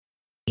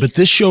But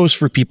this show is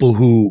for people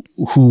who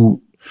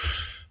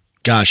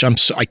gosh,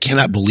 I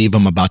cannot believe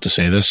I'm about to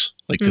say this.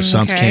 Like, this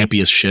sounds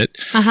campy as shit.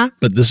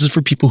 But this is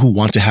for people who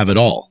want to have it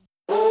all.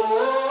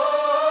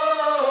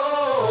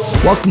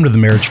 Welcome to the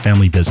Marriage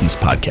Family Business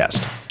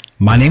Podcast.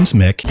 My name's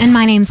Mick. And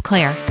my name's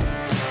Claire.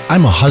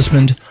 I'm a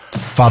husband,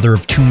 father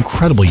of two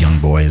incredible young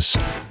boys,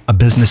 a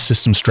business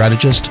system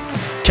strategist,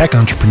 tech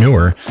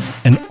entrepreneur,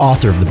 and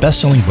author of the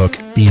best-selling book,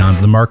 Beyond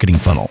the Marketing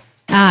Funnel.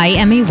 I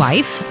am a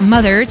wife,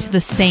 mother to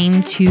the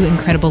same two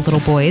incredible little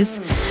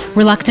boys,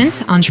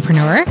 reluctant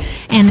entrepreneur,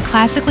 and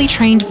classically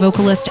trained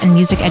vocalist and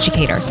music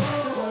educator.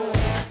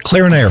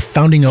 Claire and I are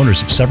founding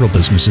owners of several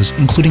businesses,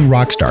 including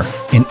Rockstar,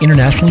 an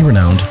internationally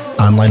renowned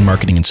online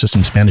marketing and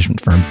systems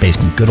management firm based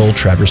in good old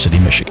Traverse City,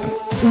 Michigan.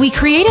 We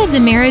created the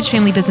Marriage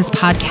Family Business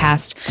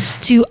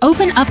Podcast to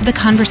open up the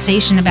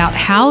conversation about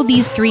how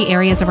these three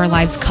areas of our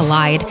lives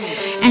collide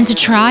and to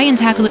try and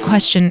tackle the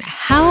question,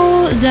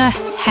 how the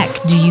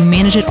heck do you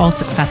manage it all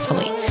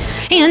successfully?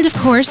 And of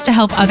course, to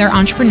help other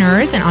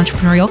entrepreneurs and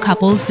entrepreneurial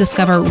couples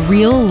discover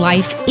real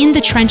life in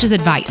the trenches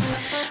advice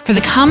for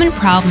the common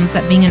problems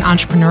that being an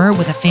entrepreneur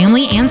with a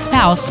family and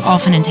spouse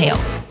often entail.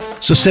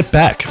 So sit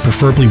back,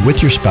 preferably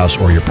with your spouse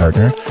or your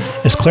partner,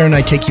 as Claire and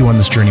I take you on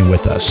this journey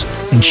with us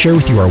and share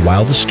with you our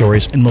wildest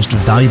stories and most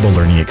valuable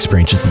learning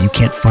experiences that you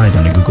can't find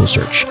on a Google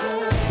search.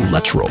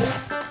 Let's roll.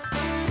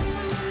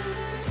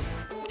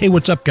 Hey,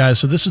 what's up, guys?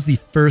 So this is the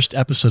first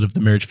episode of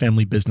the Marriage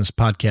Family Business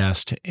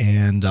Podcast,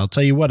 and I'll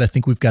tell you what, I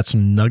think we've got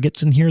some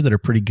nuggets in here that are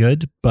pretty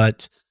good,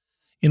 but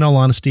in all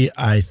honesty,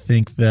 I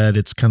think that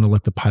it's kind of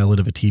like the pilot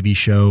of a TV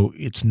show.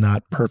 It's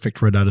not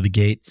perfect right out of the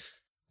gate.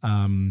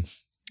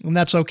 And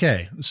that's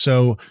okay.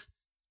 So,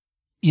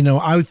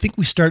 I would think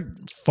we start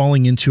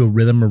falling into a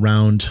rhythm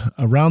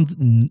around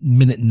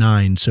minute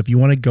 9. So if you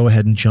want to go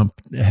ahead and jump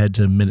ahead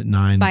to minute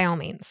 9, by all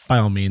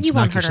means, you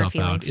knock yourself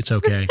out. It's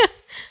okay.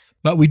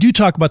 But we do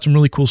talk about some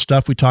really cool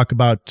stuff. We talk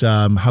about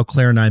how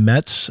Claire and I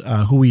met,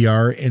 who we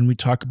are, and we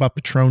talk about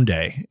Patron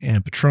Day.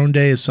 And Patron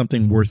Day is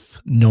something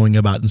worth knowing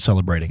about and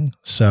celebrating.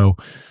 So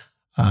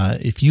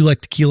if you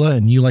like tequila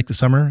and you like the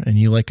summer and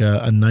you like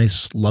a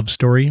nice love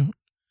story,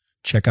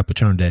 check out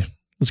Patron Day.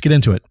 Let's get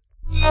into it.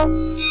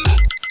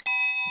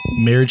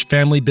 Marriage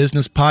Family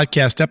Business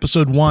Podcast,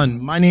 Episode 1.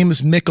 My name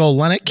is Mick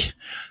O'Lennick.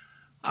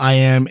 I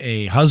am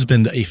a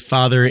husband, a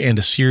father, and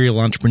a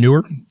serial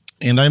entrepreneur,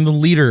 and I'm the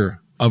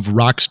leader of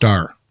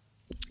Rockstar.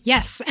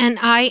 Yes, and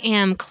I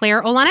am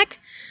Claire O'Lennick.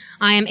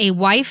 I am a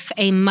wife,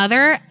 a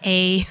mother,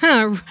 a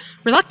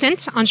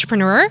reluctant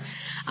entrepreneur.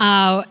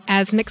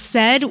 As Mick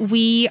said,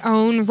 we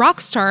own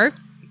Rockstar,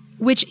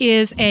 which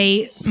is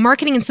a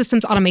marketing and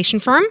systems automation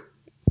firm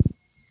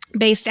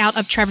based out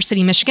of Traverse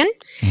City, Michigan,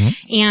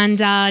 and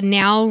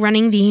now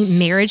running the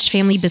Marriage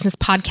Family Business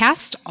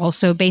Podcast,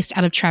 also based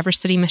out of Traverse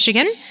City,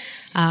 Michigan,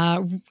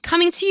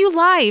 coming to you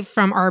live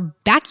from our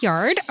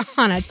backyard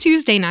on a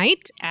Tuesday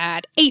night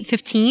at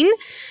 8:15,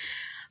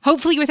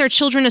 hopefully with our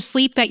children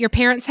asleep at your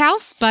parents'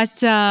 house,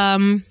 but I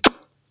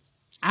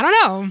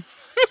don't know.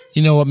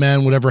 You know what,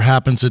 man? Whatever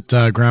happens at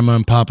Grandma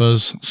and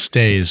Papa's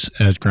stays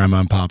at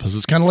Grandma and Papa's.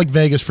 It's kind of like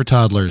Vegas for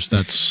toddlers.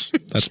 That's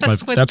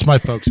my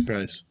folks'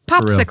 price.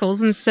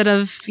 Popsicles instead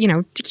of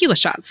tequila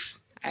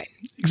shots.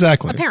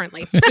 Exactly.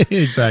 Apparently.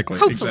 Exactly.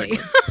 Hopefully.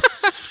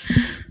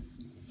 Exactly.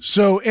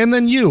 So, and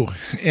then you,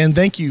 and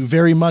thank you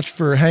very much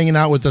for hanging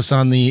out with us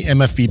on the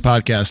MFB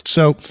podcast.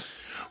 So,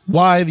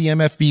 why the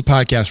MFB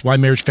podcast? Why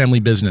Marriage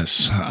Family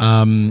Business?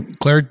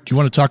 Claire, do you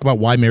want to talk about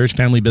why Marriage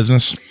Family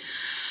Business?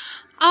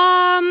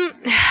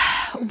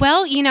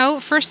 Well,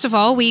 first of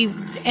all, we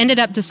ended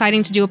up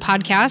deciding to do a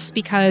podcast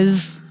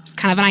because it's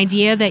kind of an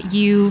idea that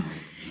you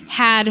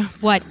had,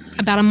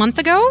 about a month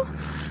ago?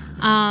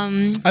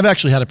 I've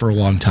actually had it for a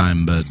long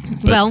time, but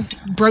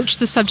broached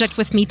the subject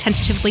with me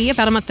tentatively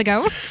about a month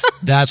ago.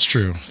 That's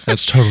true.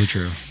 That's totally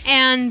true.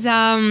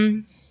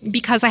 And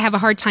because I have a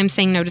hard time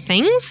saying no to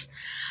things,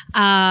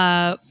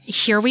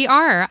 here we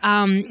are.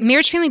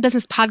 Marriage Family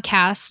Business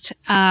Podcast.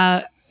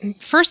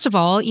 First of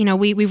all,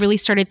 we really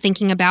started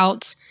thinking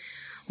about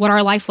what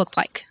our life looked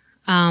like.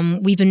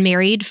 We've been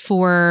married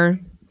for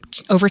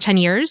over 10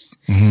 years.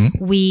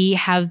 Mm-hmm. We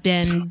have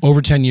been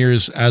over 10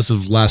 years as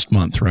of last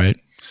month, right?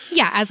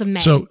 Yeah, as of May.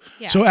 So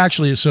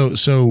actually,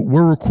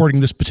 we're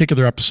recording this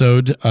particular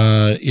episode.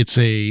 It's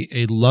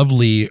a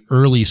lovely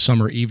early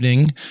summer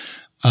evening,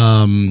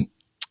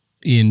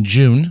 in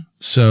June.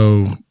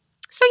 So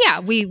yeah,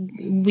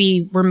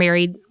 we were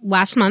married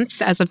last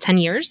month as of 10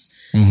 years.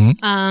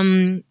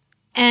 Mm-hmm.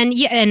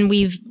 And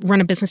we've run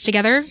a business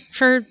together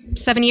for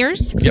 7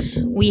 years. Yep.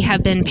 We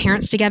have been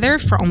parents together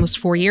for almost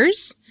 4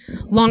 years.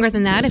 Longer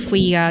than that if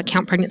we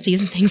count pregnancies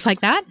and things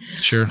like that.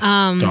 Sure.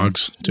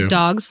 Dogs too.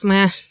 Dogs,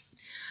 meh.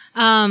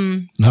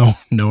 No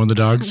on the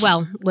dogs.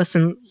 Well,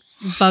 listen,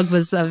 Bug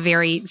was a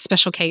very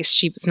special case.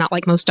 She was not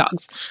like most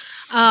dogs.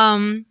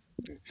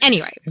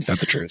 Anyway.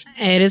 That's the truth.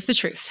 It is the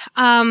truth.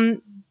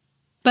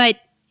 But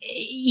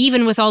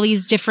even with all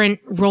these different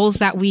roles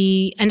that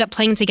we end up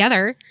playing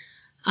together,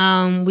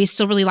 we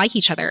still really like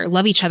each other,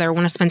 love each other,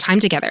 want to spend time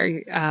together.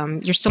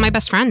 You're still my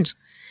best friend.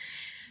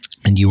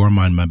 And you are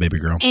mine, my baby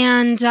girl.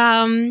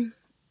 And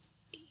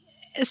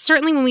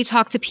certainly when we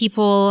talk to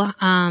people,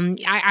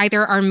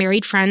 either our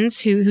married friends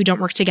who don't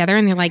work together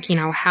and they're like,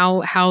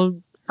 how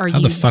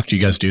the fuck do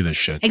you guys do this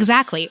shit?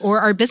 Exactly. Or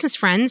our business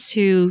friends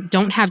who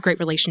don't have great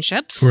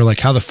relationships. Who are like,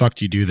 how the fuck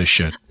do you do this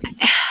shit?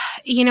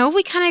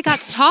 We kind of got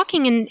to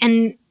talking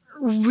and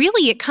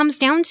really it comes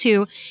down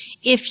to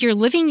if you're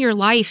living your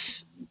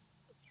life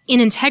in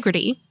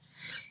integrity,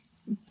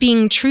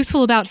 being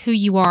truthful about who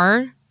you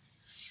are,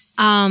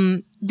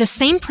 the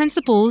same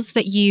principles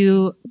that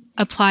you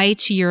apply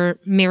to your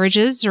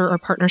marriages or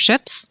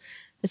partnerships,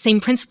 the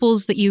same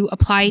principles that you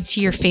apply to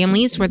your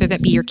families, whether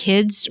that be your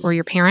kids or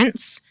your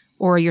parents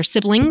or your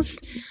siblings,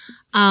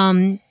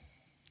 and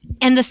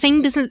the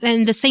same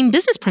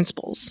business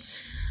principles.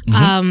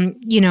 Again,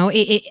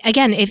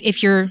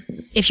 if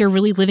you're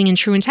really living in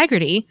true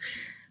integrity,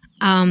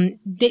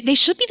 they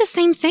should be the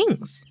same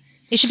things.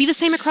 It should be the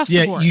same across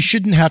the board. You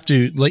shouldn't have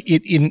to, like,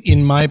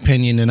 in my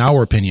opinion, in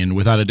our opinion,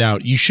 without a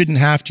doubt, you shouldn't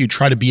have to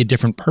try to be a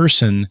different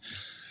person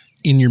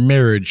in your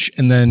marriage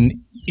and then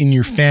in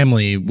your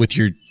family with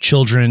your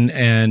children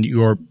and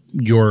your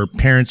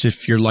parents,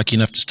 if you're lucky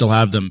enough to still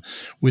have them,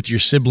 with your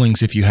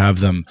siblings, if you have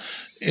them,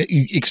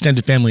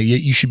 extended family.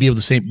 You should be able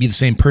to be the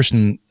same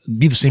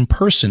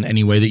person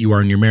anyway that you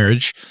are in your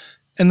marriage.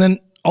 And then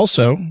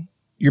also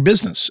your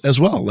business as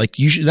well. Like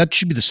that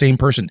should be the same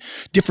person,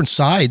 different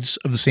sides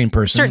of the same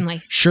person.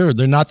 Certainly. Sure.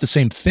 They're not the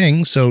same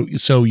thing. So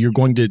you're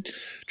going to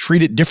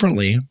treat it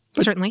differently.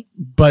 Certainly.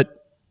 But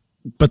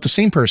the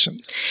same person.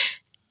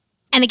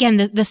 And again,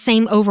 the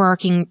same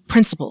overarching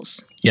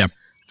principles. Yeah.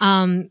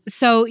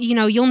 So,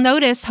 you'll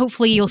notice,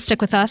 hopefully you'll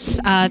stick with us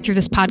through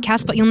this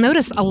podcast, but you'll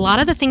notice a lot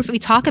of the things that we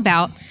talk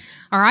about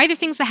are either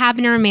things that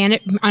happen in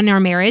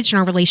our marriage and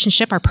our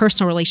relationship, our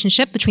personal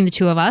relationship between the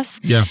two of us,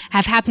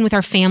 have happened with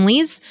our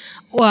families,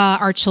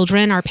 our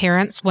children, our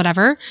parents,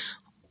 whatever,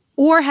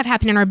 or have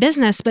happened in our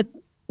business, but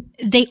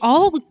they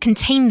all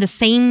contain the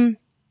same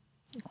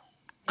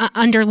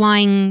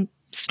underlying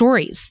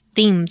stories,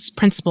 themes,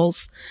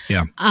 principles.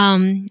 Yeah.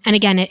 And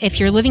again, if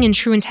you're living in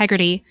true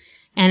integrity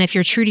and if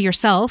you're true to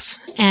yourself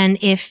and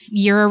if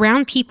you're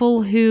around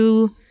people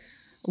who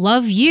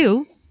love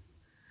you,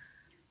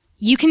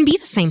 you can be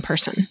the same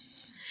person.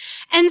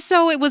 And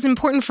so it was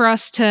important for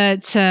us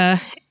to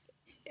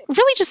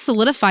really just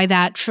solidify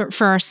that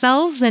for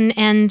ourselves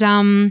and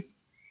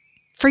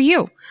for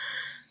you,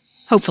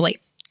 hopefully.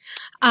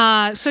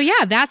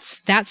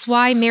 That's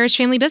why marriage,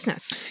 family,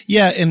 business.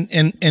 Yeah.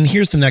 And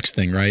here's the next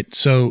thing, right?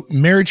 So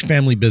marriage,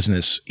 family,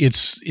 business,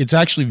 it's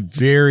actually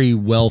very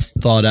well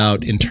thought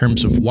out in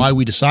terms of why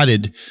we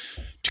decided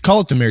to call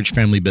it the Marriage,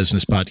 Family,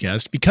 Business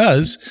Podcast,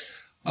 because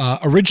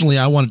originally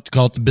I wanted to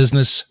call it the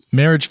Business,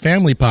 Marriage,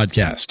 Family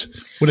Podcast.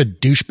 What a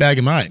douchebag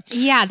am I?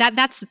 Yeah,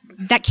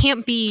 that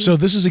can't be. So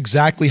this is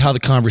exactly how the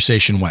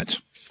conversation went.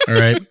 All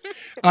right.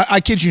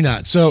 I kid you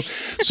not. So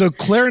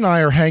Claire and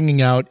I are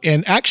hanging out,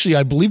 and actually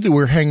I believe that we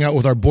were hanging out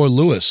with our boy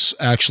Lewis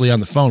actually on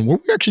the phone. Were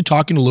we actually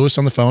talking to Lewis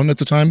on the phone at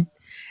the time?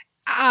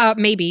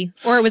 Maybe,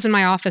 or it was in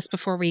my office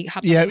before we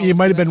hopped. Yeah, it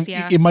might have been.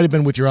 Yeah. It might have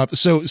been with your office.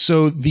 So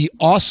the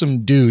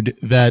awesome dude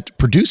that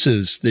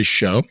produces this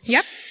show,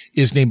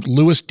 is named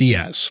Luis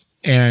Diaz.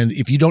 And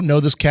if you don't know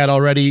this cat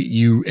already,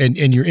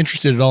 and you're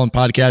interested at all in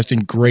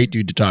podcasting, great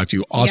dude to talk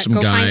to. Awesome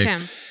guy. Find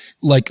him.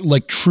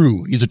 Like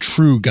true. He's a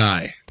true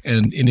guy.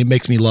 And it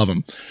makes me love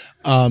him.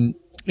 In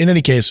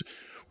any case,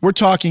 we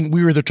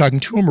were either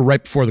talking to him or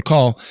right before the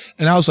call.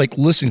 And I was like,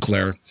 listen,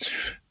 Claire,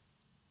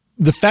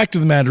 the fact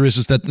of the matter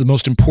is that the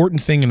most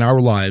important thing in our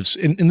lives,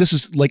 and this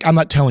is like, I'm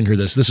not telling her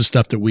this is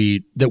stuff that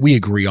we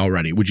agree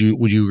already. Would you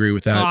agree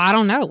with that? Oh, I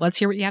don't know. Let's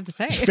hear what you have to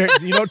say. Fair,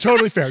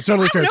 totally fair.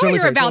 Totally fair. I know totally what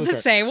you're fair, about totally to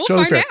fair. say. We'll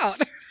Totally find fair.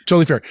 out.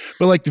 Totally fair.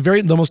 But like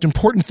the most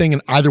important thing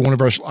in either one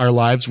of our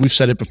lives, we've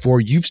said it before,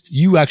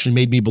 you actually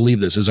made me believe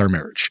this, is our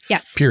marriage.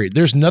 Yes. Period.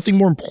 There's nothing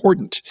more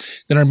important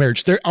than our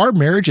marriage. Our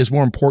marriage is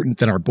more important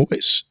than our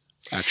boys,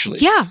 actually.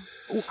 Yeah.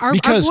 Our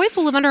boys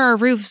will live under our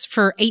roofs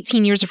for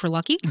 18 years if we're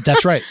lucky.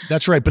 That's right.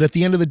 That's right. But at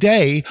the end of the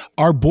day,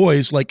 our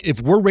boys, like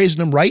if we're raising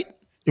them right,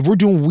 if we're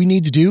doing what we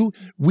need to do,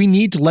 we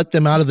need to let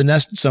them out of the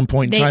nest at some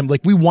point in time.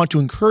 Like we want to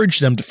encourage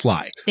them to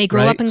fly. They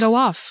grow up and go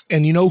off.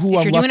 And you know who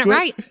I'm left with?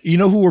 Right. You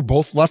know who we're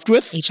both left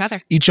with?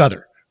 Each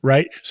other.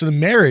 Right? So the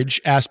marriage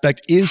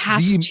aspect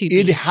has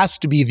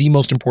to be the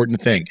most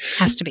important thing.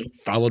 Has to be.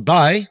 Followed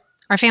by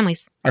our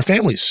families.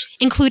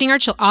 Including our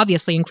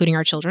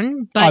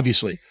children,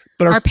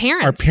 but our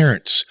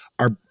parents.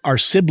 Our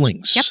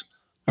siblings. Yep.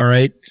 All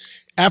right.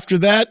 After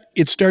that,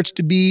 it starts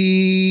to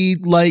be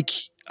like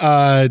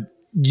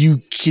you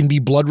can be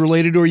blood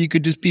related, or you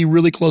could just be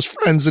really close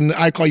friends, and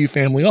I call you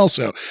family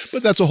also.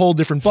 But that's a whole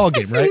different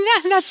ballgame, right?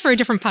 That's for a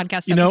different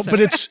podcast. Episode.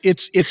 But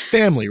it's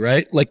family,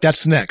 right? Like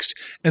that's the next,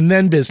 and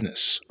then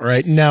business. All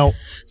right. Now,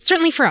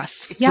 certainly for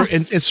us, yeah,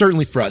 and it's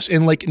certainly for us,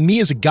 and like me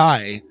as a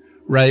guy,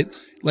 right?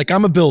 Like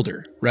I'm a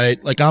builder,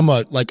 right? Like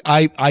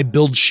I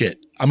build shit.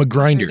 I'm a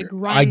grinder.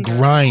 I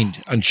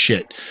grind on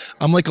shit.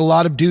 I'm like a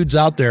lot of dudes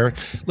out there.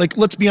 Like,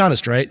 let's be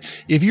honest, right?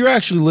 If you're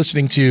actually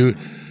listening to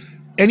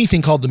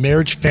anything called the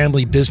Marriage,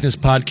 Family, Business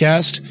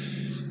Podcast,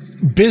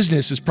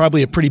 business is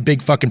probably a pretty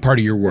big fucking part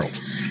of your world.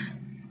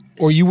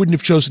 Or you wouldn't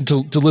have chosen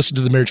to listen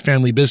to the Marriage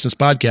Family Business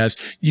podcast.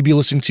 You'd be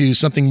listening to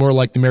something more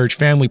like the Marriage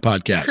Family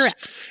podcast.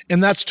 Correct.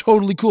 And that's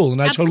totally cool.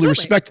 And I totally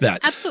respect that.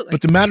 Absolutely.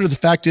 But the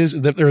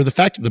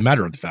fact of the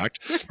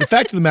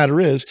matter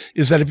is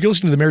that if you're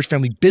listening to the Marriage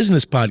Family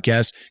Business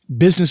podcast,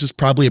 business is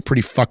probably a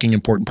pretty fucking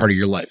important part of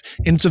your life.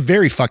 And it's a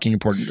very fucking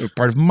important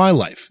part of my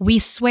life. We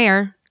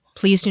swear.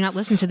 Please do not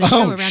listen to the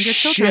show around your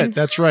children. Shit,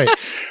 that's right.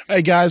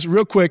 Hey guys,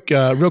 real quick.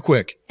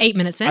 8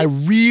 minutes in. I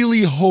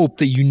really hope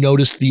that you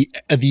notice the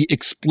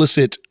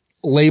explicit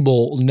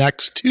label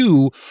next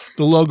to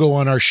the logo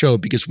on our show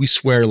because we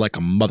swear like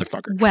a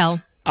motherfucker.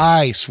 Well,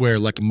 I swear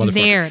like a motherfucker.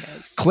 There it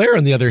is. Claire,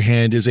 on the other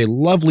hand, is a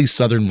lovely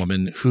Southern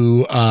woman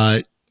who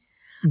I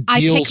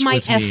pick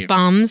my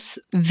F-bombs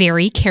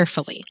very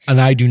carefully.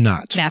 And I do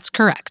not. That's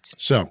correct.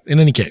 So, in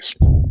any case,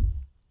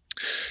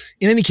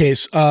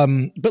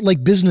 but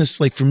like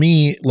business, like for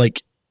me,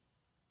 like,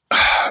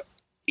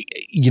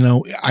 you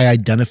know, I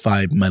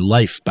identify my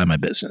life by my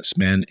business,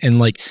 man. And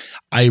like,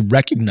 I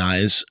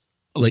recognize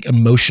like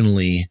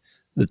emotionally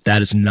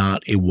that is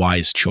not a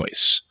wise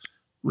choice,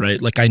 right?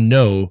 Like I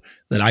know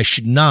that I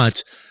should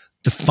not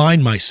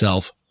define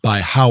myself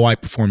by how I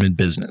perform in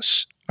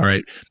business. All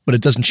right. But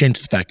it doesn't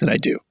change the fact that I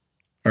do.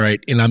 All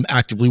right. And I'm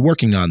actively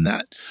working on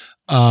that.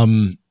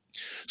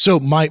 So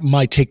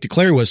my take to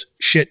Claire was,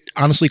 shit,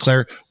 honestly,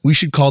 Claire, we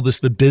should call this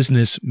the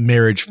Business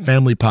Marriage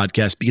Family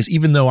Podcast because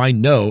even though I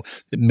know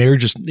that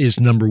marriage is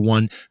number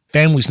one,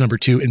 family's number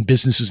two, and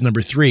business is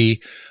number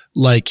three,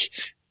 like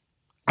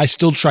I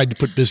still tried to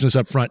put business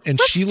up front. And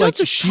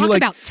let's talk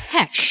about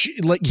tech.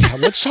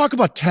 Let's talk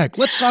about tech.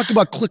 Let's talk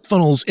about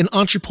ClickFunnels and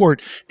Entreport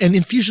and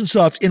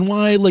Infusionsoft and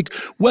why like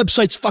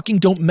websites fucking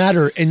don't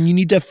matter and you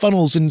need to have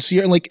funnels and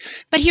see like.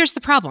 But here's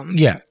the problem.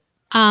 Yeah.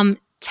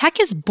 Tech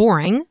is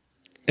boring.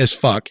 As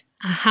fuck.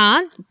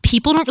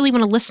 People don't really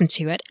want to listen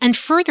to it. And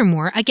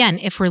furthermore, again,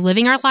 if we're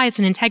living our lives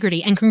in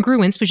integrity and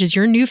congruence, which is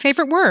your new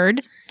favorite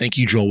word. Thank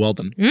you, Joel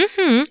Weldon.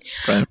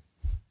 Mm-hmm. Right.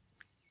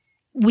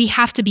 We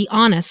have to be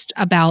honest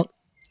about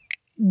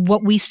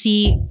what we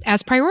see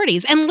as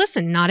priorities. And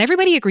listen, not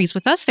everybody agrees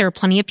with us. There are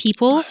plenty of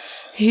people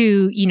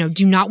who, you know,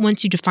 do not want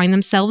to define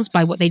themselves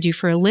by what they do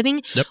for a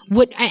living. Yep.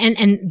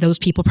 And those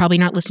people probably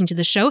not listening to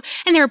the show.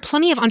 And there are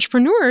plenty of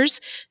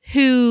entrepreneurs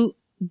who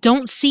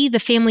don't see the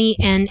family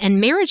and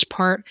marriage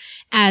part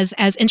as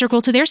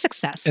integral to their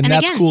success. And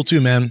that's again, cool too,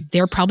 man.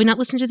 They're probably not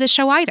listening to this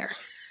show either.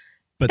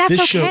 But that's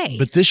this okay.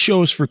 This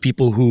show is for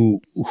people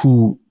who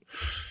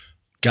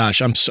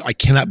gosh, I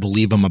cannot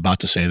believe I'm about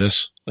to say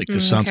this. Like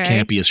this sounds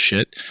campy as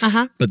shit.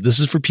 But this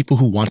is for people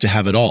who want to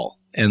have it all.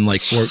 And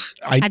like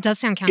that does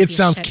sound campy. It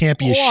sounds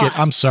campy as shit.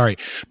 I'm sorry.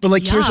 But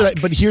like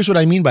here's what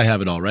I mean by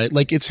have it all, right?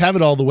 Like it's have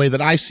it all the way that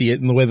I see it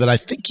and the way that I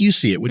think you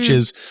see it, which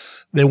is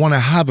they want to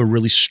have a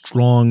really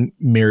strong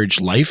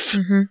marriage life.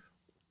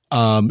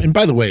 And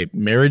by the way,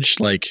 marriage,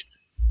 like,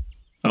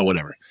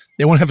 whatever.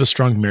 They want to have a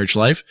strong marriage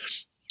life.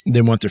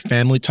 They want their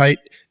family tight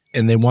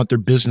and they want their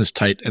business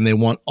tight and they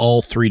want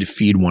all three to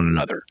feed one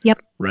another.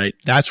 Yep. Right.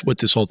 That's what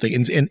this whole thing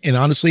is. And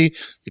honestly,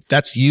 if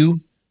that's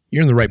you,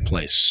 you're in the right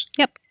place.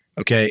 Yep.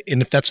 Okay.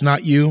 And if that's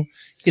not you,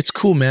 it's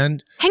cool,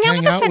 man.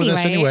 Hang out with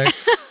us anyway.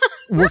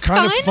 We're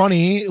kind of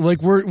funny.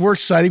 Like we're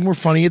exciting. We're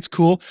funny. It's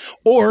cool.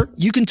 Or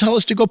you can tell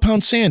us to go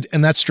pound sand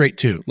and that's straight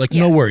too. Like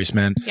no worries,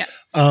 man.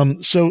 Yes.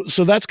 So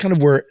that's kind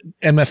of where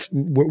the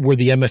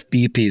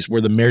MFB piece, where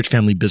the marriage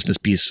family business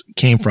piece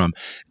came from.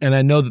 And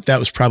I know that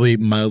was probably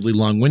mildly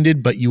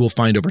long-winded, but you will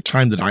find over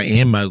time that I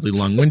am mildly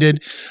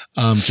long-winded.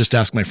 Just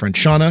ask my friend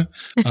Shauna.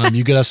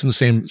 You get us in the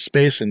same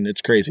space and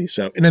it's crazy.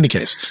 So in any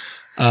case,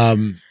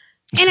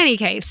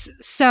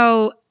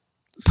 so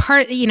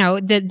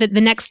the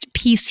next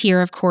piece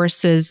here, of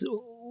course, is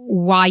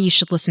why you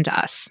should listen to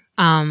us.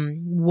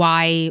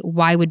 Why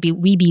would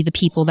we be the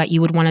people that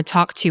you would want to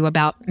talk to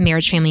about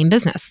marriage, family, and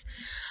business?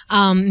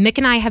 Mick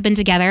and I have been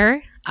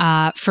together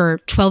for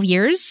 12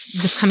 years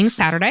this coming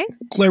Saturday.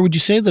 Claire, would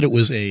you say that it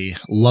was a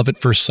love at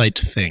first sight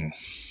thing?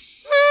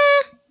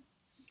 I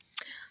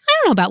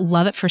don't know about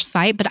love at first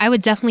sight, but I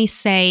would definitely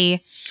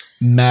say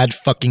mad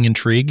fucking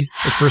intrigue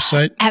at first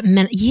sight.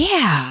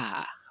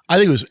 Yeah. I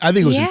think it was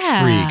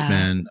intrigue,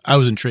 man. I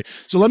was intrigued.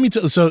 So let me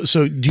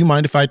so do you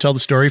mind if I tell the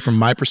story from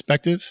my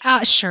perspective?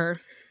 Sure.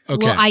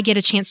 Okay. Will I get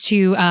a chance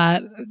to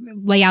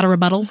lay out a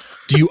rebuttal?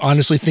 Do you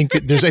honestly think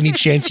that there's any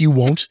chance you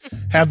won't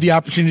have the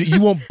opportunity?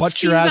 You won't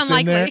butt your ass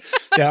unlikely. In there?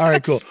 Yeah, all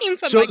right, cool.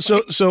 Seems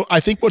unlikely. So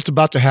I think what's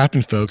about to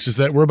happen, folks, is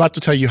that we're about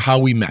to tell you how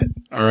we met,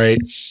 all right?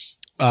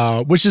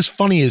 Which is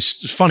funny. We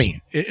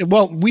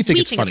think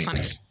it's funny.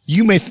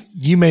 You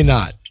may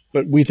not,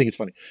 but we think it's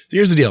funny. So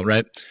here's the deal,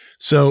 right?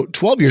 So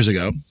 12 years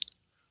ago,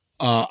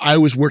 I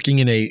was working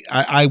in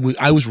I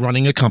was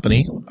running a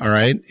company. All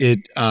right.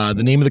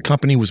 The name of the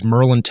company was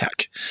Merlin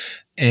Tech,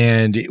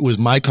 and it was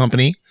my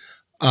company.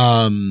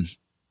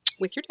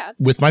 With your dad.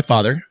 With my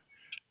father.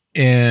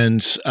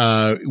 And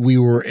we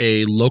were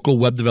a local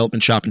web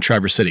development shop in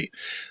Traverse City,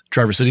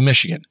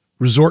 Michigan.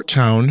 Resort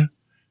town,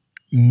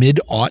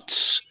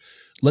 mid-aughts.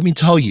 Let me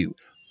tell you,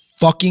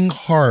 fucking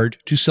hard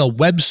to sell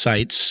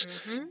websites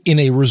in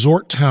a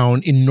resort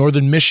town in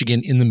northern Michigan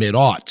in the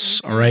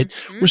mid-aughts, all right?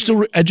 We're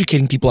still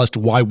educating people as to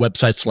why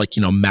websites like,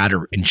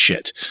 matter and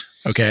shit,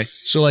 okay?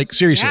 So like,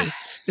 seriously,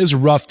 it's a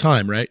rough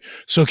time, right?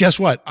 So guess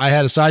what? I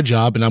had a side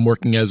job and I'm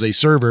working as a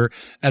server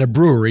at a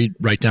brewery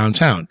right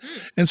downtown.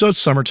 And so it's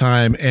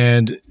summertime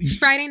and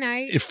Friday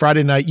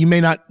night, you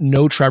may not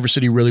know Traverse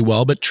City really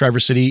well, but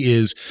Traverse City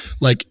is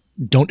like,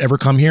 don't ever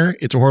come here.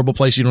 It's a horrible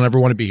place. You don't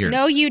ever want to be here.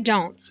 No, you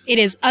don't. It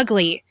is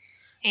ugly.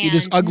 And it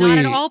is ugly. Not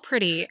at all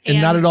pretty. And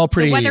not at all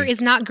pretty. The weather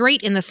is not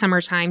great in the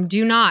summertime.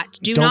 Do not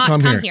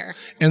come here.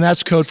 And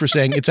that's code for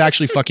saying it's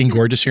actually fucking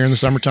gorgeous here in the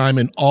summertime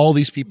and all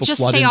these people just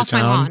flood stay into off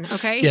town. my lawn,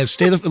 okay? Yeah,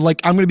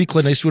 I'm going to be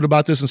Clint Eastwood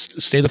about this and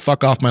stay the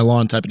fuck off my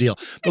lawn type of deal.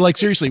 But like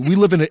seriously, we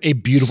live in a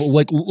beautiful,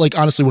 like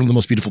honestly one of the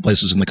most beautiful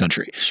places in the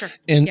country. Sure.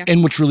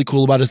 And what's really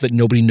cool about it is that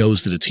nobody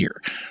knows that it's here.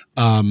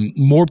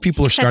 More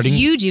people are starting.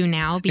 You do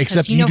now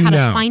because you know how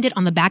to find it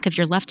on the back of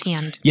your left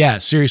hand. Yeah,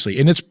 seriously.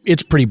 And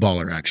it's pretty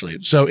baller actually.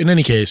 So in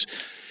any case,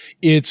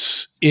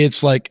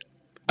 it's like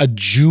a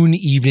June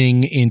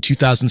evening in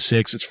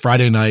 2006. It's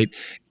Friday night,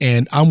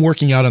 and I'm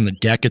working out on the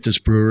deck at this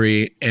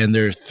brewery, and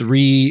there are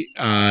three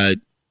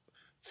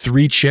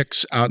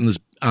chicks out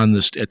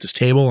at this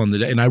table on the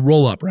deck, and I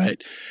roll up,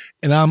 right,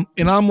 and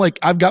I'm like,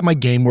 I've got my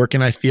game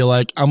working. I feel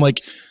like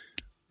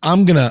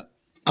I'm gonna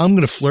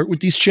flirt with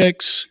these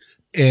chicks,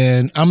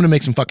 and I'm gonna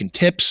make some fucking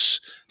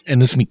tips,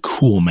 and it's gonna be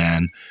cool,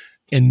 man.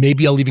 And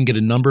maybe I'll even get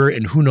a number,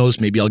 and who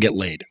knows, maybe I'll get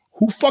laid.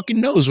 Who fucking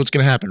knows what's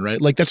going to happen,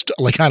 right? Like that's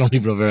like, I don't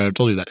even know if I've ever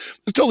told you that.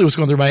 That's totally what's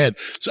going through my head.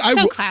 So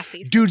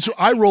classy. Dude, so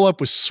I roll up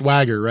with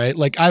swagger, right?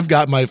 Like I've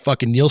got my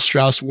fucking Neil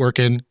Strauss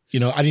working,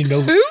 I didn't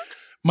know. Who?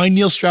 My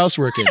Neil Strauss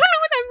working. I don't know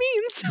what that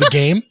means. The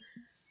game?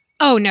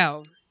 Oh,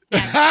 no.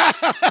 Yeah.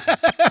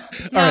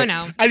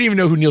 No. I didn't even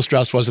know who Neil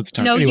Strauss was at the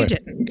time. No, anyway. you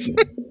didn't.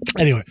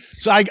 Anyway,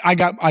 so I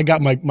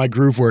got my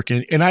groove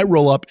working, and I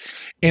roll up,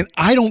 and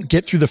I don't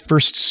get through the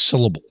first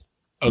syllable.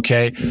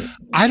 Okay.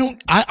 I'm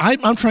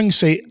trying to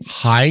say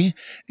hi,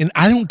 and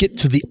I don't get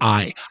to the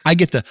I. I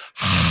get the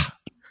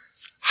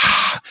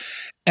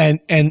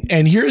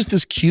and here's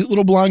this cute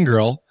little blonde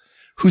girl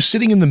who's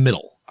sitting in the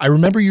middle. I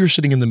remember you were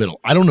sitting in the middle.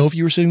 I don't know if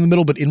you were sitting in the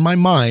middle, but in my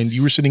mind,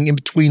 you were sitting in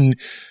between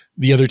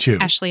the other two.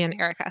 Ashley and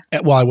Erica.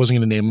 Well, I wasn't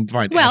going to name them.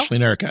 Fine. Well, Ashley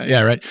and Erica.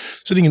 Yeah, right.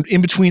 Sitting in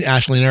between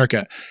Ashley and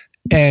Erica.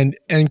 And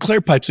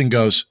Claire pipes and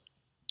goes,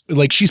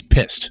 like, she's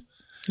pissed.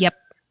 Yep.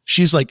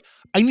 She's like,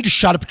 I need a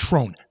shot of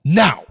Patron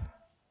now.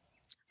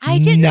 I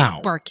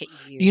didn't bark at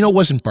you. It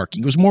wasn't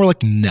barking. It was more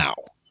like now.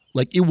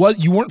 Like you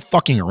weren't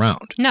fucking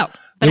around. No,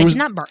 but I did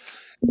not bark.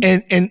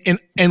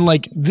 And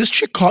like this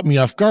chick caught me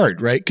off guard,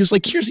 right? Because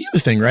like here's the other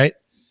thing, right?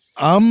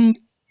 I'm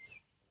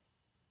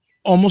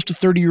almost a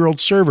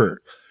 30-year-old server.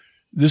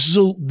 This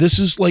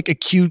is like a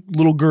cute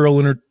little girl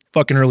in her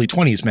fucking early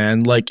 20s,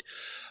 man. Like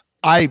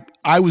I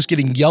was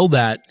getting yelled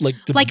at like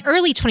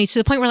early 20s to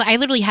the point where I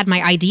literally had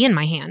my ID in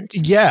my hand.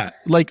 Yeah,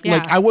 like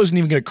I wasn't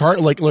even going to card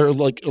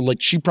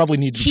like she probably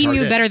needed. He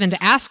knew better than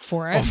to ask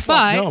for it,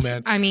 but no,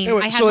 man. I mean,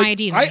 anyway, I had my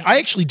ID. In my hand. I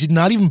actually did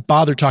not even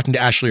bother talking to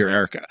Ashley or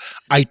Erica.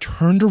 I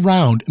turned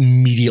around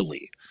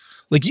immediately.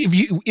 Like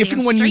if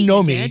and when you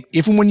know me,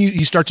 if and when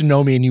you start to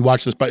know me and you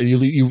watch this,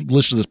 you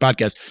listen to this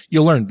podcast,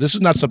 you'll learn this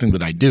is not something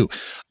that I do.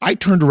 I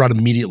turned around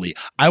immediately.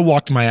 I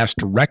walked my ass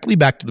directly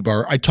back to the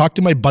bar. I talked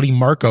to my buddy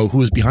Marco, who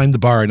was behind the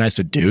bar, and I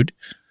said, "Dude,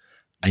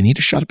 I need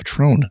a shot of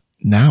Patron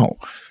now."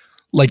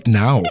 Like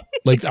now,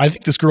 like I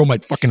think this girl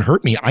might fucking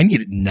hurt me. I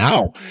need it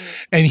now.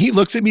 And he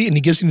looks at me and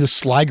he gives me this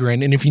sly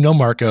grin. And if you know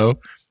Marco,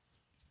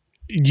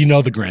 you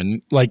know the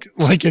grin, like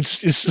it's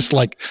just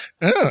like,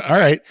 oh, all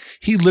right.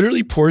 He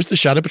literally pours the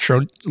shot of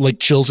Patron,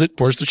 like chills it,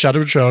 pours the shot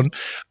of Patron,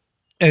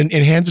 and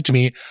hands it to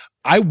me.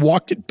 I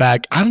walked it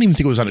back. I don't even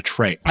think it was on a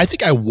tray. I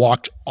think I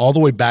walked all the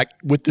way back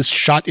with this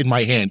shot in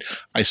my hand.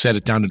 I set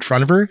it down in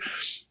front of her.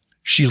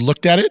 She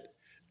looked at it,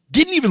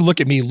 didn't even look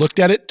at me, looked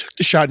at it, took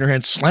the shot in her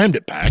hand, slammed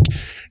it back.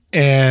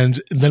 And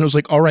then it was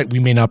like, all right, we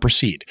may now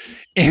proceed.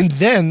 And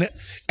then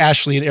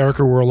Ashley and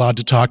Erica were allowed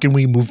to talk, and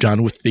we moved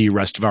on with the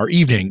rest of our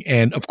evening.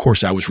 And of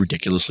course, I was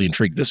ridiculously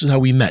intrigued. This is how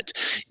we met.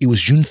 It was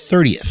June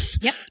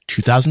 30th,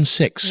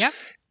 2006. Yep.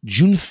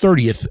 June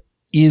 30th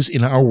is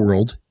in our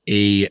world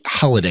a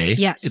holiday.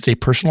 Yes. It's a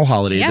personal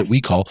holiday that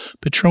we call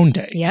Patron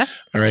Day. Yes.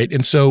 All right.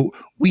 And so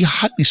we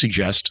highly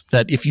suggest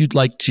that if you'd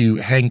like to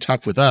hang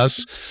tough with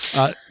us,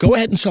 go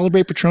ahead and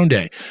celebrate Patron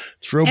Day.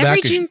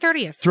 Every June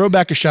 30th. Throw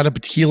back a shot of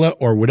tequila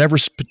or whatever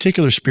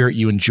particular spirit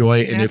you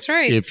enjoy. And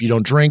if you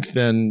don't drink,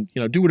 then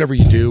do whatever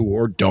you do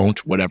or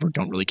don't, whatever.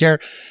 Don't really care.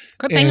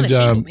 Quit banging the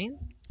table, man.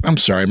 I'm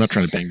sorry. I'm not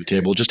trying to bang the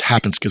table. It just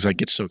happens because I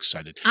get so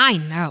excited. I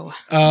know.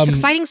 It's an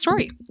exciting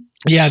story.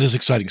 Yeah, it is an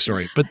exciting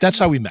story, but that's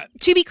how we met.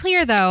 To be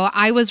clear, though,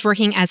 I was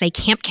working as a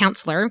camp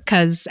counselor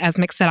because, as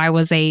Mick said, I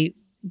was a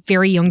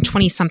very young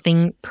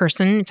 20-something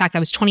person. In fact, I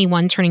was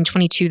 21, turning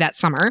 22 that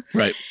summer.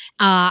 Right.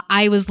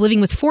 I was living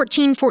with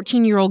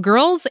 14-year-old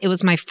girls. It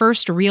was my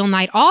first real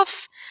night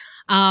off.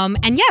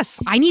 And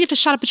yes, I needed a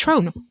shot of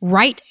Patron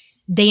right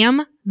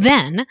damn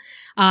then.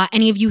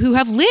 Any of you who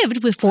have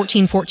lived with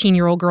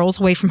 14-year-old girls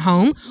away from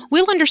home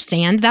will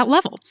understand that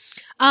level.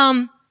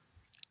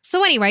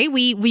 So anyway,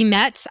 we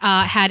met,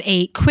 had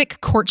a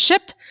quick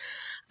courtship,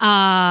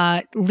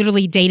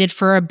 literally dated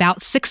for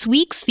about 6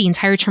 weeks, the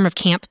entire term of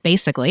camp,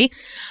 basically.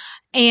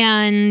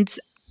 And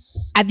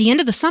at the end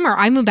of the summer,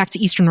 I moved back to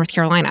Eastern North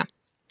Carolina.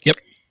 Yep.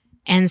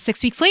 And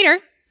 6 weeks later,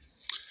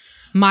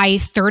 my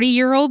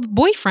 30-year-old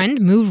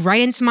boyfriend moved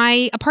right into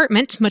my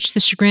apartment, much to the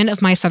chagrin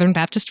of my Southern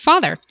Baptist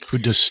father. Who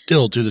does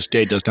still, to this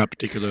day, does not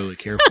particularly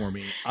care for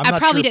me. I'm I not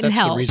probably sure if didn't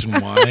that's help. the reason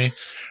why,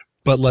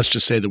 but let's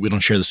just say that we don't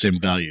share the same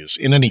values.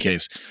 In any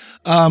case.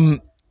 In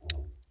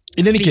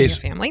any Speaking case.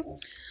 of family.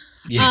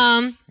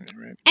 Yeah.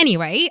 Right.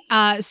 Anyway,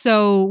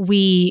 so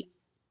we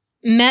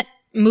met,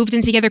 moved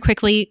in together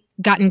quickly,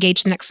 got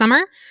engaged the next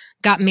summer,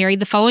 got married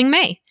the following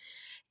May.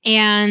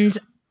 And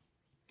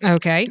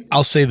okay.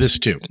 I'll say this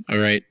too. All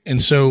right. And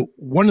so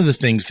one of the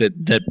things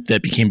that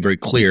became very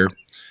clear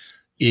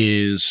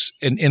is,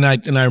 and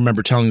I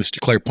remember telling this to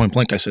Claire point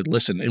blank. I said,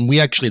 listen, and we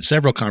actually had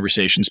several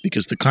conversations,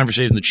 because the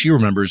conversation that she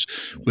remembers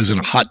was in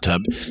a hot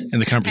tub,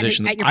 and the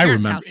conversation that I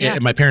remember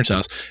at my parents'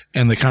 house,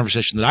 and the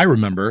conversation that I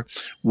remember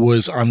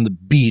was on the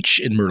beach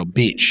in Myrtle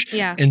Beach.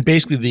 Yeah. And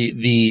basically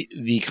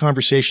the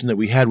conversation that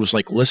we had was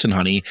like, listen,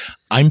 honey,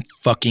 I'm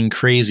fucking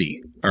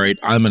crazy. All right.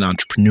 I'm an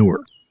entrepreneur.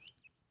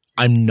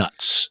 I'm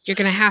nuts. You're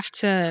going to have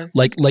to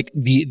like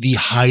the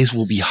highs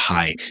will be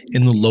high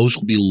and the lows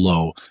will be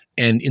low.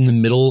 And in the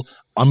middle,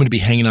 I'm going to be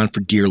hanging on for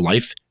dear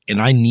life.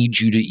 And I need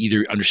you to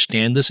either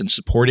understand this and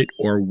support it,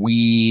 or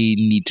we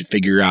need to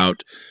figure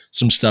out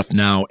some stuff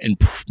now and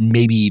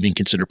maybe even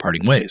consider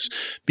parting ways.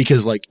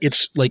 Because like,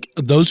 it's like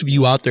those of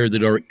you out there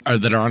that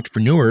are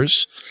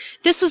entrepreneurs.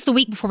 This was the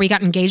week before we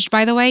got engaged,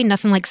 by the way.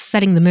 Nothing like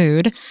setting the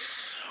mood.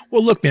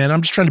 Well, look, man,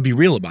 I'm just trying to be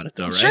real about it,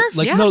 though, right? Sure,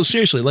 like, yeah. No,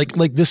 seriously,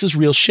 like this is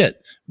real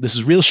shit. This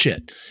is real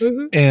shit.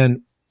 Mm-hmm.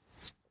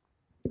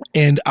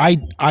 And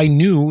I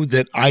knew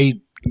that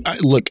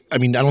look, I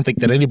mean, I don't think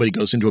that anybody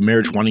goes into a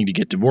marriage wanting to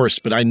get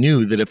divorced, but I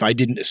knew that if I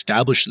didn't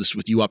establish this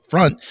with you up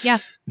front,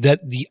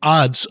 that the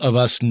odds of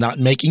us not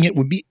making it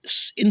would be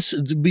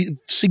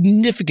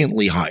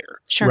significantly higher,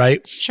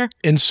 right? Sure.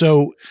 And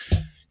so,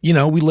 you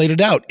know, we laid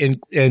it out,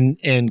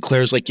 and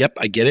Claire's like, yep,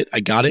 I get it. I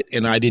got it.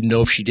 And I didn't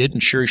know if she did.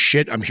 And sure as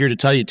shit, I'm here to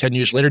tell you 10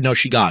 years later, no,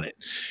 she got it.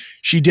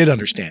 She did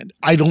understand.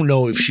 I don't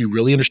know if she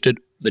really understood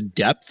the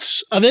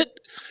depths of it,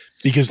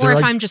 because or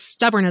if I'm just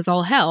stubborn as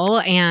all hell,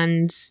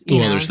 and you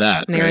know, there's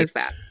that. There right? is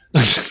that.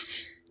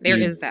 There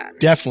is that.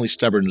 Definitely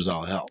stubborn as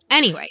all hell.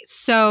 Anyway,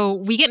 so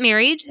we get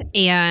married,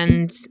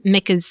 and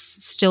Mick is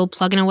still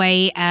plugging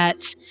away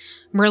at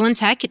Merlin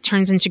Tech. It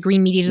turns into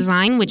Green Media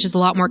Design, which is a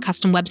lot more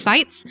custom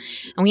websites.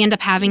 And we end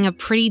up having a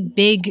pretty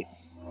big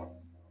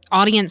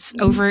audience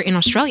over in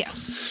Australia.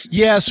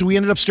 Yeah, so we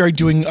ended up starting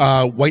doing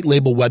white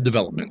label web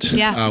development.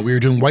 Yeah. We were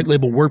doing white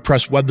label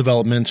WordPress web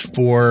development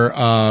for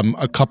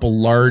a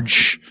couple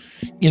large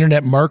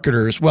internet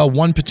marketers. Well,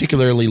 one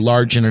particularly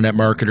large internet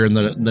marketer,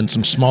 and then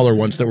some smaller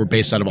ones that were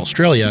based out of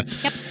Australia.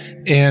 Yep.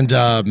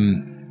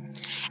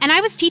 And I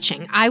was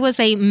teaching. I was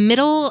a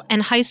middle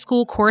and high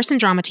school chorus and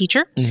drama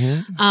teacher.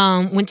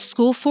 Mm-hmm. Went to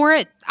school for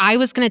it. I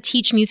was going to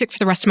teach music for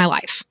the rest of my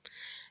life.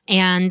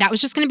 And that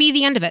was just going to be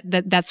the end of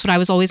it. That's what I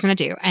was always going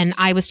to do. And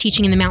I was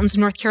teaching in the mountains of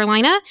North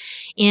Carolina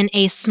in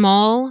a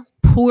small,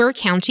 poor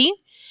county.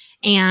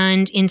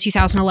 And in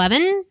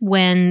 2011,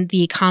 when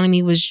the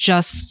economy was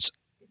just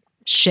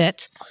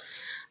shit,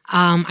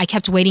 I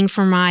kept waiting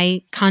for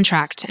my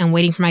contract and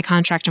waiting for my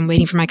contract and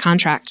waiting for my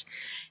contract.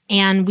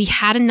 And we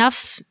had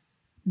enough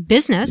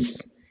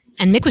business,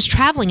 and Mick was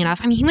traveling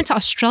enough. I mean, he went to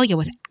Australia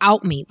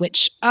without me,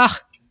 which,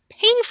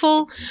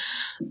 painful.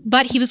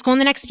 But he was going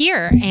the next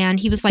year, and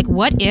he was like,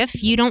 what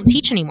if you don't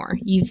teach anymore?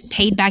 You've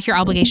paid back your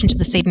obligation to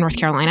the state of North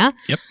Carolina.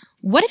 Yep.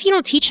 What if you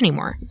don't teach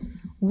anymore?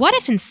 What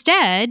if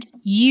instead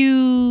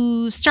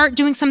you start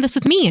doing some of this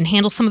with me and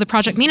handle some of the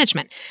project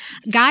management?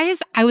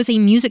 Guys, I was a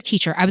music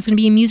teacher. I was going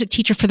to be a music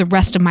teacher for the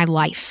rest of my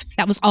life.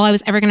 That was all I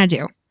was ever going to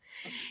do.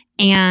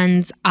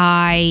 And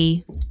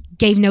I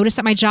gave notice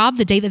at my job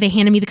the day that they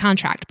handed me the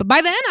contract. But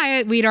by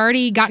then, we'd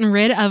already gotten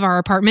rid of our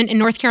apartment in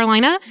North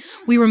Carolina.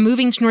 We were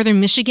moving to Northern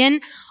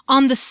Michigan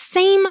on the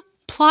same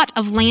plot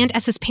of land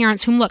as his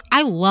parents, whom, look,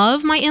 I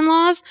love my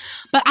in-laws,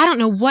 but I don't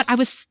know what I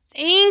was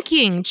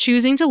thinking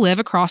choosing to live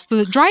across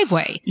the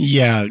driveway.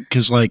 Yeah,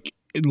 because, like,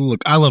 look,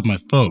 I love my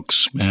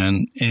folks,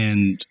 man,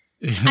 and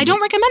I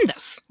don't recommend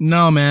this.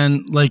 No,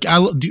 man. Like, I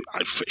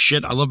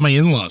love my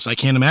in-laws. I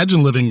can't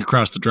imagine living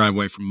across the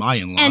driveway from my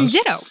in-laws. And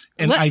ditto.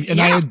 And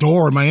I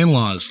adore my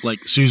in-laws.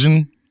 Like,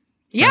 Susan,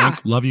 yeah,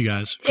 Frank, love you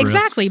guys.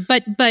 Exactly.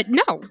 But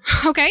no.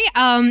 Okay.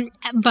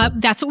 But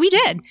that's what we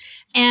did.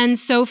 And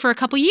so for a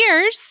couple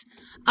years,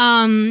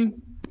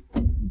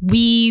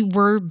 we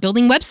were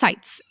building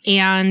websites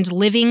and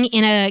living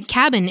in a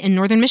cabin in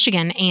Northern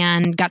Michigan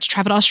and got to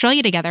travel to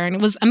Australia together. And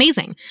it was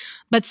amazing.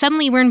 But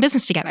suddenly we're in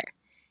business together.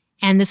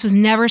 And this was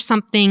never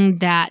something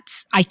that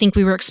I think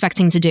we were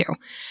expecting to do.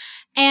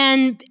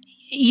 And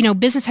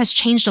business has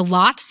changed a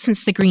lot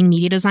since the green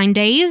media design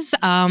days.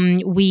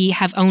 We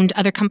have owned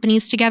other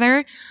companies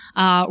together.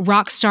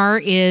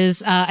 Rockstar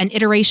is an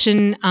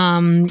iteration,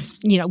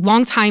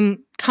 long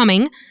time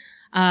coming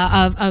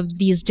of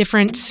these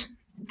different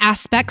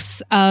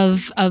aspects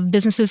of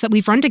businesses that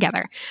we've run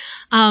together.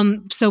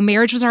 So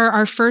marriage was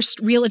our first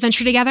real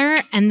adventure together,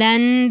 and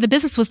then the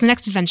business was the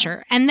next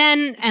adventure.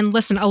 And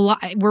listen, a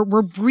lot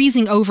we're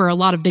breezing over a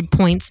lot of big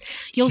points.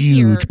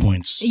 Huge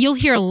points. You'll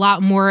hear a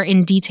lot more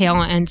in detail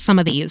on some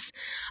of these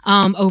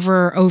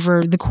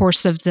over the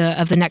course of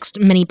the next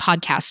mini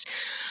podcast.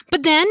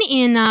 But then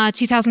in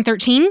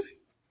 2013,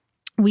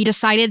 we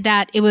decided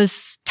that it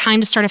was time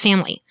to start a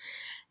family,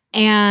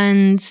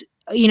 and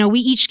we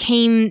each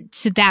came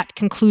to that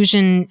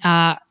conclusion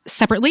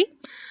separately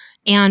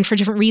and for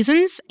different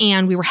reasons.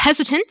 And we were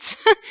hesitant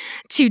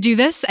to do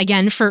this,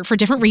 again, for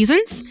different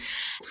reasons.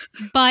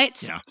 But,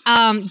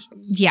 to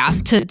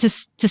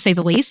say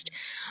the least.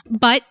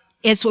 But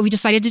it's what we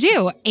decided to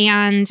do.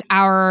 And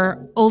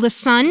our oldest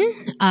son,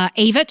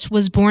 Avit,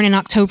 was born in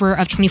October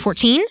of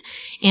 2014.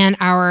 And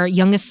our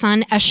youngest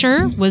son,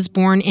 Escher, was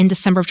born in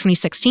December of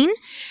 2016.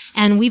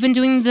 And we've been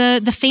doing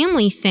the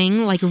family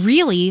thing, like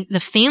really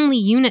the family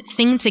unit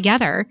thing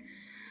together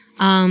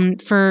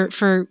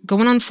for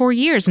going on 4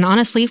 years. And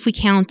honestly, if we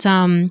count,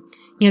 the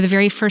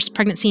very first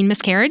pregnancy and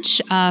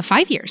miscarriage,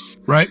 5 years.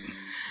 Right,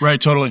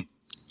 totally.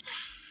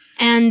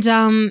 And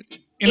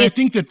I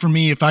think that for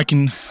me, if I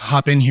can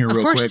hop in here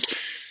real quick,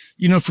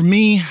 for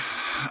me,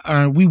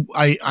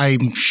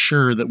 I'm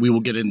sure that we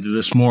will get into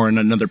this more in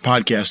another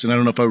podcast. And I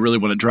don't know if I really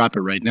want to drop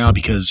it right now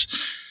because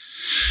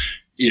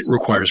it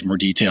requires more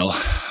detail.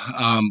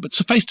 But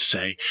suffice to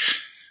say,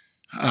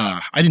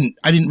 I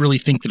didn't really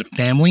think that a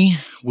family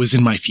was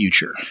in my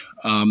future.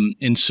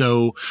 And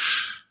so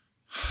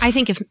I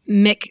think if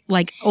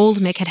old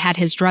Mick had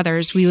his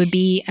druthers, we would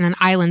be on an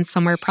island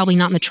somewhere, probably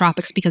not in the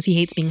tropics because he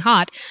hates being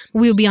hot.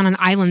 We would be on an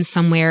island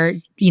somewhere,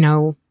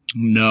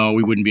 No,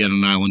 we wouldn't be on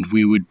an island.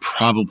 We would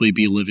probably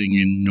be living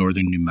in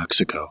northern New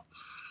Mexico.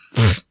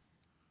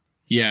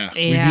 Yeah,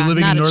 we'd be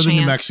living in northern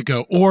New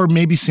Mexico or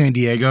maybe San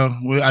Diego.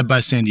 I'd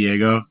buy San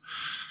Diego.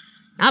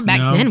 Not back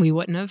then, we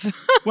wouldn't have.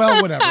 Well,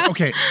 whatever.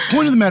 Okay,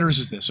 point of the matter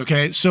is this,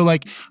 okay? So, I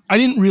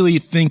didn't really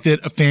think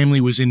that a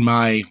family was in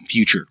my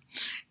future.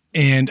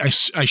 And I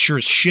sure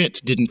as shit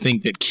didn't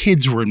think that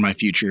kids were in my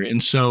future.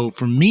 And so,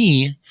 for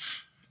me,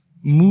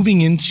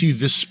 moving into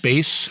this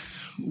space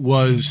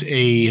was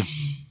it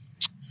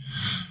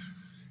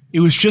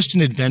was just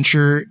an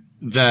adventure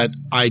that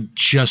I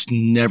just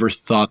never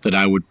thought that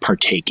I would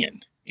partake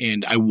in.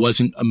 And I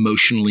wasn't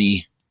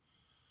emotionally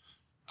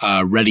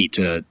ready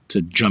to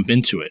jump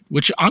into it,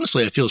 which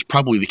honestly I feel is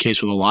probably the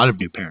case with a lot of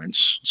new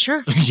parents.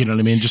 Sure. You know what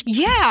I mean?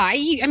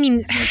 I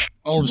mean,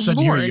 all of a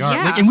sudden here you are.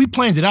 Yeah. And we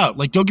planned it out.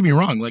 Don't get me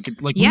wrong. We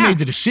made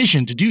the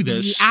decision to do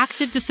this. The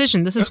active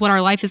decision. This is what our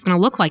life is going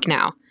to look like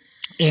now.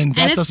 And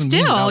that doesn't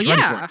mean that I was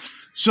ready for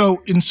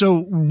it.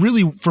 So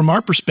really from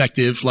our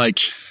perspective,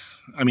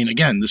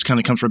 again, this kind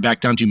of comes right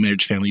back down to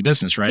marriage, family,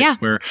 business, right? Yeah.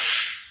 Where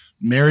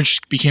marriage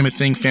became a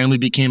thing, family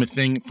became a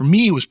thing. For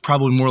me, it was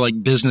probably more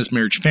like business,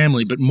 marriage,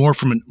 family, but more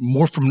from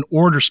an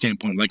order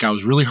standpoint. I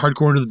was really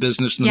hardcore into the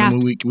business, and then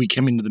when we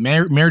came into the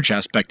marriage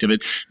aspect of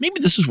it, maybe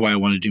this is why I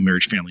want to do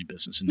marriage, family,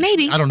 business. Initially.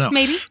 Maybe. I don't know.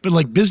 Maybe.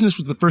 But business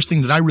was the first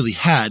thing that I really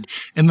had,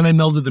 and then I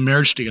melded the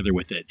marriage together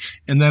with it.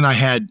 And then I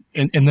had,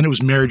 and then it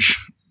was marriage,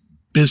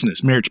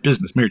 business, marriage,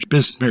 business, marriage,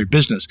 business, marriage,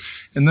 business.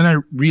 And then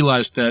I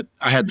realized that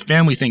I had the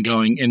family thing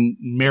going, and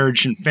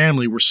marriage and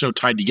family were so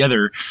tied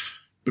together,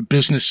 but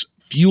business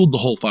fueled the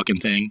whole fucking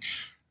thing.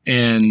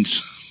 And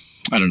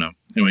I don't know.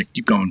 Anyway,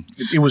 keep going.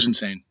 It was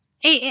insane.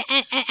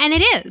 And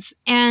it is.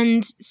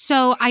 And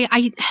so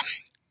I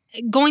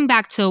going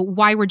back to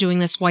why we're doing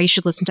this, why you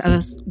should listen to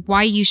us,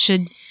 why you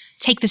should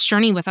take this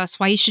journey with us,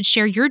 why you should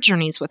share your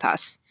journeys with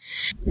us.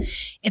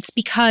 It's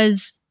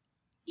because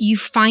you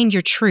find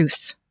your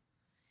truth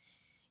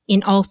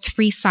in all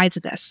three sides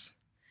of this.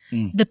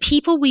 The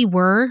people we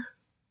were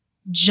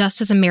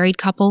just as a married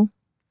couple,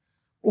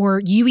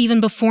 or you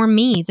even before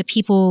me,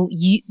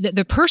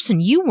 the person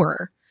you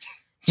were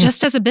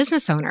just as a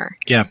business owner.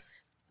 Yeah.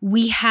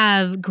 We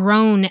have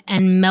grown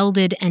and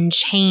melded and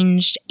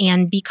changed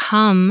and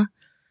become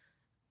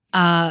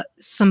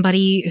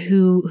somebody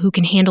who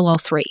can handle all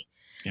three.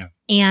 Yeah.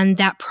 And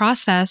that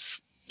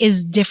process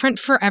is different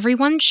for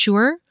everyone,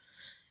 sure,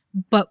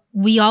 but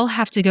we all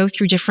have to go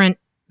through different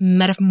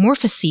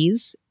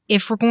metamorphoses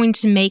if we're going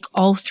to make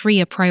all three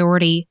a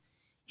priority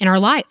in our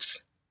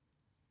lives.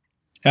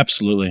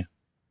 Absolutely.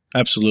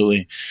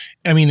 Absolutely.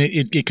 I mean,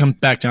 it comes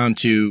back down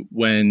to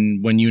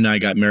when you and I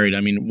got married. I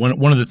mean,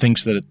 one of the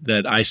things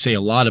that I say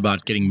a lot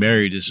about getting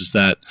married is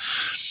that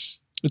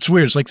it's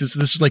weird. It's like this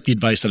is like the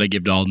advice that I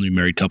give to all new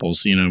married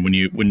couples.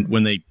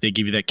 When they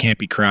give you that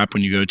campy crap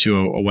when you go to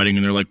a wedding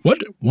and they're like,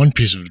 what one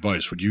piece of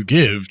advice would you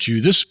give to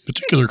this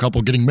particular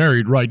couple getting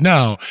married right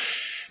now?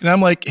 And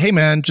I'm like, hey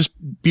man, just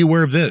be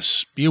aware of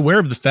this. Be aware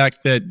of the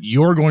fact that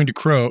you're going to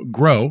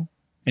grow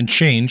and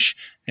change,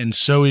 and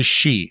so is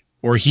she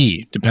or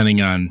he,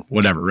 depending on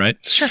whatever, right?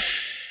 Sure.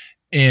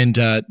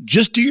 And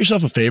just do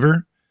yourself a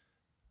favor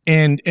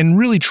and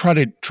really try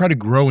to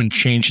grow and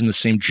change in the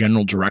same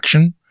general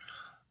direction.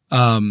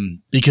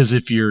 Because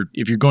if you're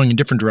going in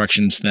different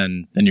directions,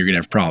 then you're gonna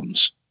have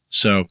problems.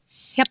 So,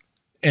 yep.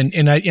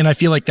 And I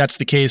feel like that's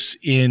the case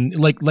in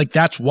like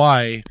that's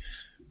why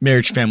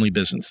marriage, family,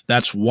 business.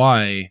 That's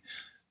why,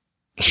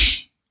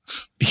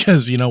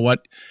 because you know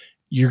what,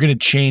 you're gonna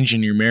change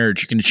in your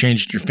marriage, you're gonna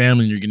change in your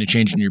family, and you're gonna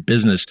change in your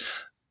business.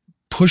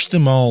 Push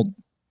them all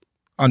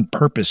on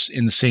purpose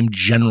in the same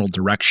general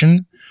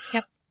direction.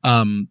 Yep.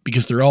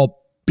 Because they're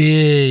all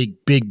big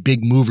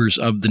movers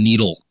of the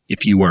needle,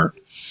 if you were.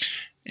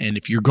 And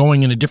if you're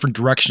going in a different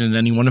direction in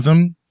any one of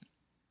them,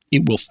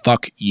 it will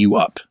fuck you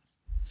up.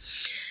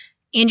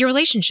 And your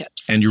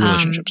relationships.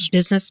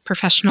 Business,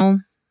 professional,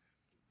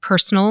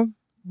 personal,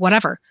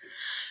 whatever.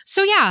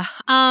 So yeah.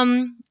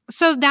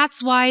 So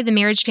that's why the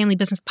Marriage Family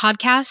Business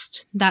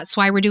Podcast, that's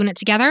why we're doing it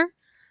together.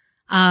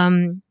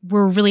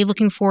 We're really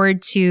looking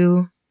forward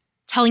to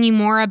telling you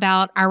more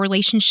about our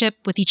relationship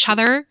with each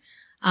other,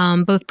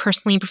 both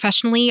personally and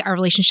professionally, our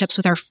relationships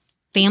with our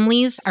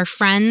families, our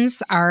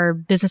friends, our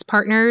business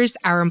partners,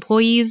 our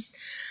employees.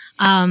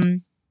 We're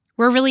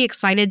really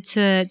excited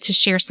to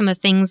share some of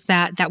the things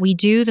that we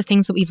do, the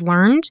things that we've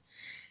learned,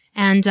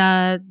 and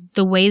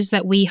the ways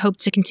that we hope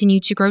to continue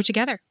to grow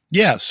together.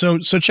 Yeah. So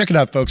check it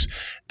out, folks.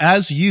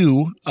 As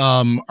you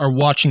are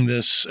watching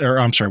this, or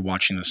I'm sorry,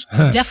 watching this.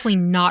 Definitely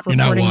not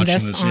recording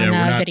this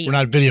on video. We're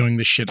not videoing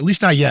this shit. At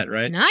least not yet,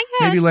 right? Not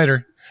yet. Maybe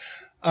later.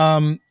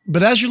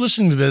 But as you're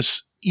listening to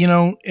this, you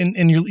know,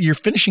 and you're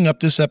finishing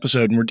up this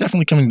episode, and we're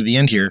definitely coming to the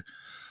end here.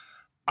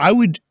 I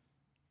would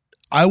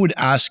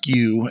ask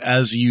you,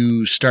 as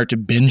you start to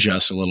binge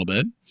us a little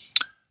bit,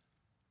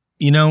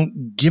 you know,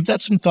 give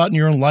that some thought in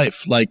your own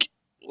life. Like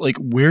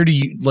where do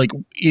you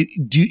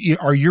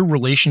are your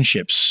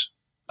relationships,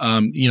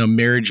 you know,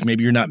 marriage?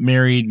 Maybe you're not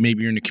married.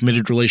 Maybe you're in a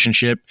committed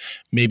relationship.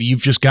 Maybe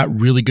you've just got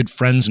really good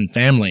friends and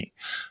family.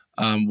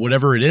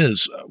 Whatever it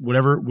is,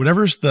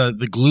 whatever's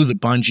the glue that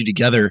binds you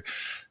together.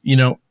 You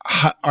know,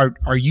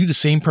 are you the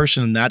same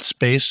person in that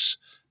space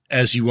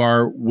as you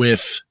are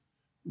with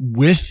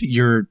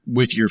your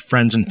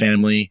friends and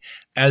family,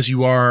 as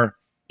you are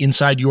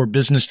inside your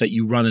business that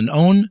you run and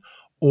own,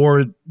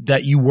 or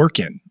that you work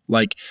in?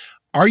 Like,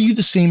 are you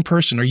the same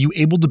person? Are you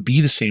able to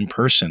be the same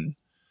person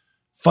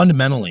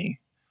fundamentally?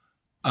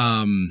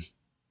 No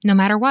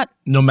matter what.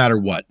 No matter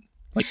what.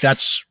 Like,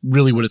 that's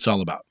really what it's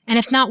all about. And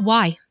if not,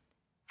 why?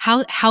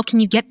 How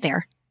can you get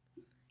there?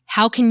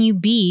 How can you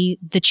be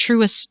the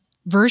truest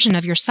version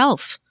of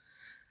yourself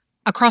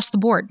across the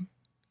board?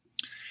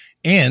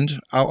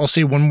 And I'll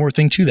say one more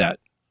thing to that.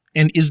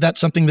 And is that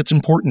something that's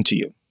important to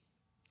you?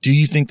 Do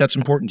you think that's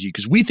important to you?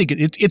 Because we think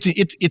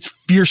it's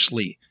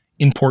fiercely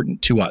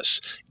important to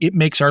us. It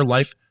makes our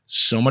life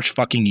so much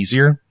fucking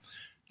easier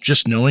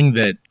just knowing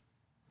that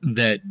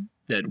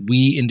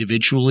we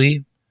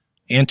individually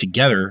and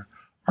together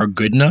are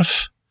good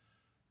enough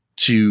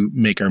to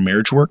make our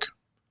marriage work,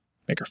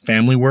 make our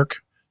family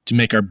work, to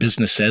make our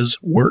businesses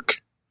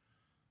work.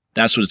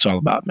 That's what it's all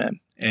about, man.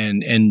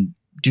 And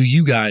do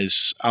you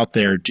guys out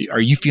there,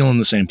 are you feeling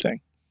the same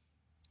thing?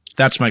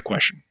 That's my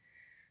question.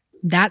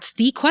 That's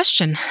the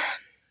question.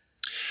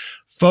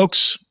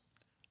 Folks,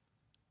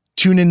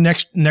 tune in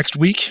next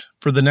week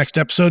for the next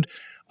episode.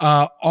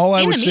 All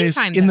I would say is,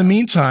 in the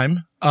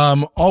meantime,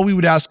 all we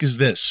would ask is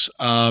this.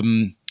 A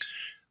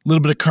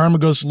little bit of karma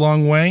goes a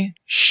long way.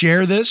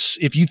 Share this.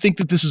 If you think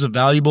that this is a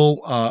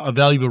valuable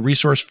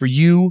resource for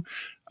you,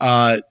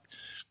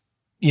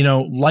 you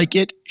know, like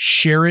it,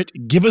 share it,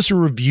 give us a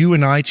review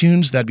in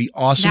iTunes. That'd be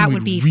awesome. That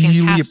would be really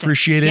fantastic.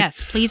 Appreciate it.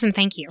 Yes, please and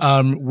thank you.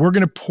 We're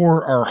going to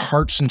pour our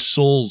hearts and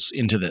souls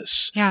into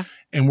this. Yeah.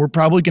 And we're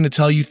probably going to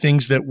tell you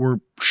things that we're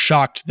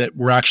shocked that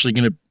we're actually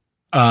going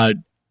to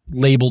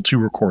label to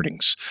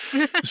recordings.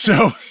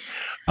 So,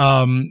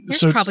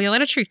 there's probably a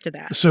lot of truth to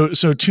that.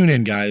 So tune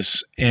in,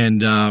 guys,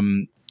 and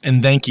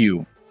thank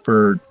you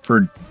for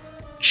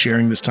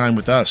sharing this time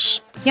with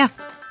us. Yeah.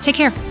 Take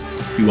care.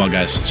 Be well,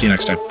 guys. See you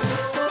next time.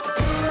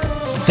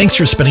 Thanks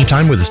for spending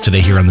time with us today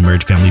here on the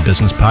Marriage Family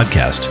Business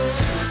Podcast.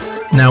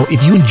 Now,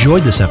 if you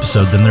enjoyed this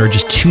episode, then there are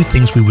just two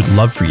things we would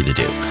love for you to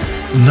do.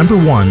 Number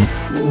one,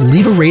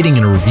 leave a rating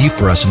and a review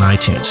for us in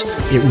iTunes.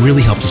 It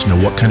really helps us know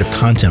what kind of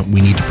content we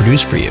need to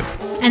produce for you.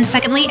 And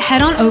secondly,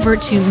 head on over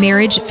to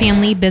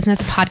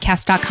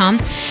marriagefamilybusinesspodcast.com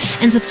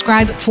and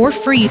subscribe for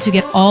free to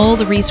get all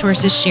the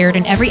resources shared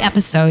in every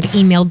episode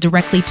emailed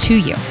directly to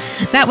you.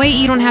 That way,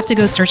 you don't have to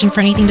go searching for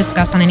anything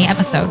discussed on any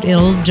episode.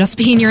 It'll just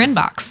be in your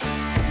inbox.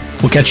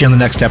 We'll catch you on the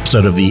next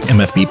episode of the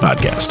MFB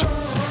Podcast.